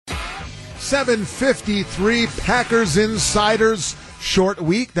7:53, Packers Insiders. Short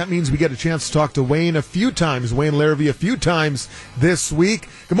week. That means we get a chance to talk to Wayne a few times, Wayne Larrivee a few times this week.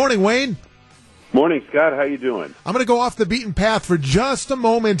 Good morning, Wayne. Morning, Scott. How you doing? I'm going to go off the beaten path for just a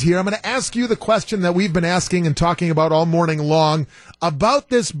moment here. I'm going to ask you the question that we've been asking and talking about all morning long about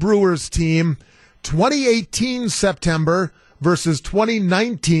this Brewers team, 2018 September versus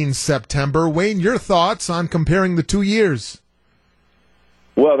 2019 September. Wayne, your thoughts on comparing the 2 years?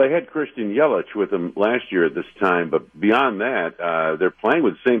 Well, they had Christian Yelich with them last year at this time, but beyond that, they're playing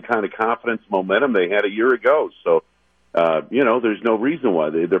with the same kind of confidence, momentum they had a year ago. So, there's no reason why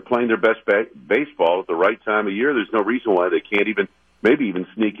they're playing their best baseball at the right time of year. There's no reason why they can't maybe even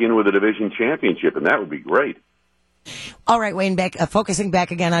sneak in with a division championship, and that would be great. All right, Wayne, focusing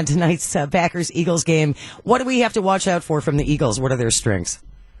back again on tonight's Packers-Eagles game. What do we have to watch out for from the Eagles? What are their strengths?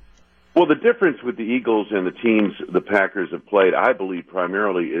 Well, the difference with the Eagles and the teams the Packers have played, I believe,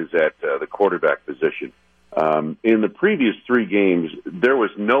 primarily is at the quarterback position. In the previous 3 games, there was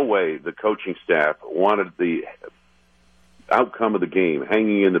no way the coaching staff wanted the outcome of the game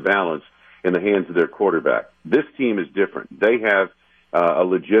hanging in the balance in the hands of their quarterback. This team is different. They have a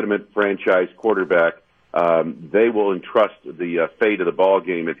legitimate franchise quarterback. They will entrust the fate of the ball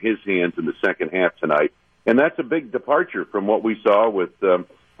game in his hands in the second half tonight. And that's a big departure from what we saw with the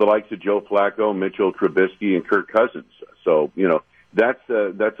likes of Joe Flacco, Mitchell Trubisky, and Kirk Cousins. So, that's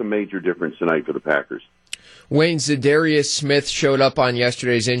a major difference tonight for the Packers. Wayne, Zadarius Smith showed up on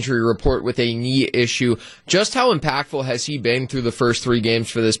yesterday's injury report with a knee issue. Just how impactful has he been through the first 3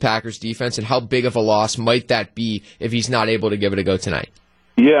 games for this Packers defense, and how big of a loss might that be if he's not able to give it a go tonight?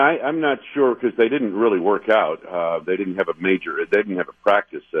 Yeah, I'm not sure because they didn't really work out. They didn't have a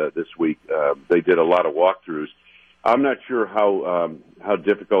practice this week. They did a lot of walkthroughs. I'm not sure how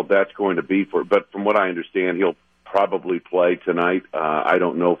difficult that's going to be but from what I understand, he'll probably play tonight. I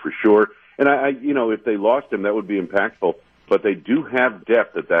don't know for sure. And if they lost him, that would be impactful. But they do have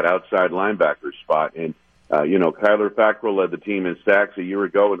depth at that outside linebacker spot. And, Kyler Fackrell led the team in sacks a year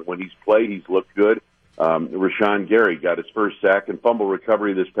ago, and when he's played, he's looked good. Rashawn Gary got his first sack and fumble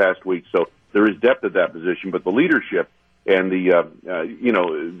recovery this past week. So there is depth at that position, but the leadership and the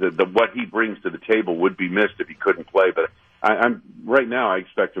what he brings to the table would be missed if he couldn't play. But right now I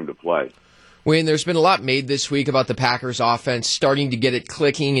expect him to play. Wayne, there's been a lot made this week about the Packers offense starting to get it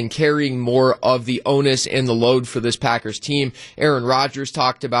clicking and carrying more of the onus and the load for this Packers team. Aaron Rodgers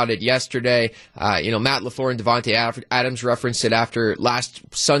talked about it yesterday. Matt LaFleur and Davante Adams referenced it after last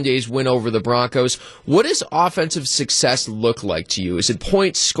Sunday's win over the Broncos. What does offensive success look like to you? Is it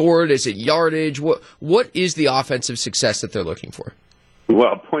points scored? Is it yardage? What is the offensive success that they're looking for?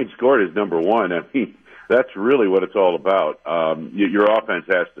 Well, points scored is number one. I mean, that's really what it's all about. Your offense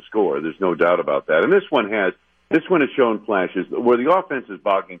has to score. There's no doubt about that. And this one has shown flashes. Where the offense is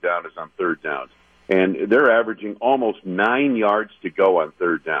bogging down is on third downs. And they're averaging almost 9 yards to go on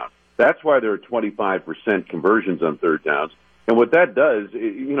third down. That's why there are 25% conversions on third downs. And what that does,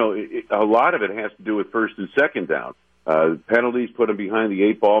 a lot of it has to do with first and second down. Penalties put them behind the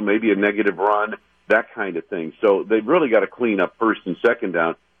 8 ball, maybe a negative run, that kind of thing. So they've really got to clean up first and second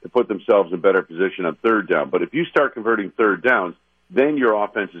down to put themselves in better position on third down. But if you start converting third downs, then your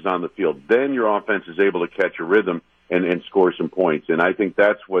offense is on the field. Then your offense is able to catch a rhythm and score some points. And I think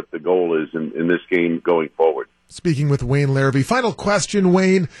that's what the goal is in this game going forward. Speaking with Wayne Larrivee. Final question,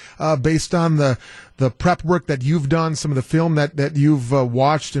 Wayne, based on the prep work that you've done, some of the film that you've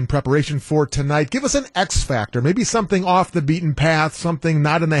watched in preparation for tonight. Give us an X factor, maybe something off the beaten path, something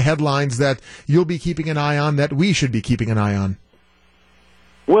not in the headlines that you'll be keeping an eye on, that we should be keeping an eye on.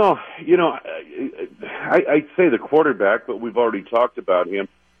 Well, I'd say the quarterback, but we've already talked about him.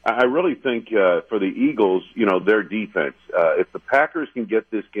 I really think for the Eagles, their defense, if the Packers can get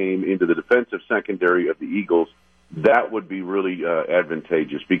this game into the defensive secondary of the Eagles, that would be really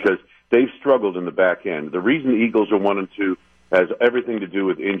advantageous because they've struggled in the back end. The reason the Eagles are 1-2 has everything to do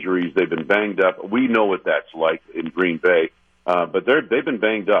with injuries. They've been banged up. We know what that's like in Green Bay, but they've been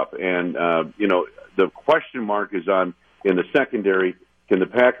banged up. And, the question mark is on in the secondary. Can the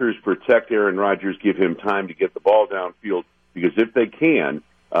Packers protect Aaron Rodgers, give him time to get the ball downfield? Because if they can,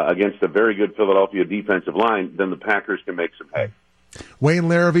 against a very good Philadelphia defensive line, then the Packers can make some hay. Wayne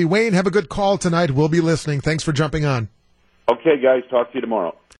Larrivee. Wayne, have a good call tonight. We'll be listening. Thanks for jumping on. Okay, guys. Talk to you tomorrow.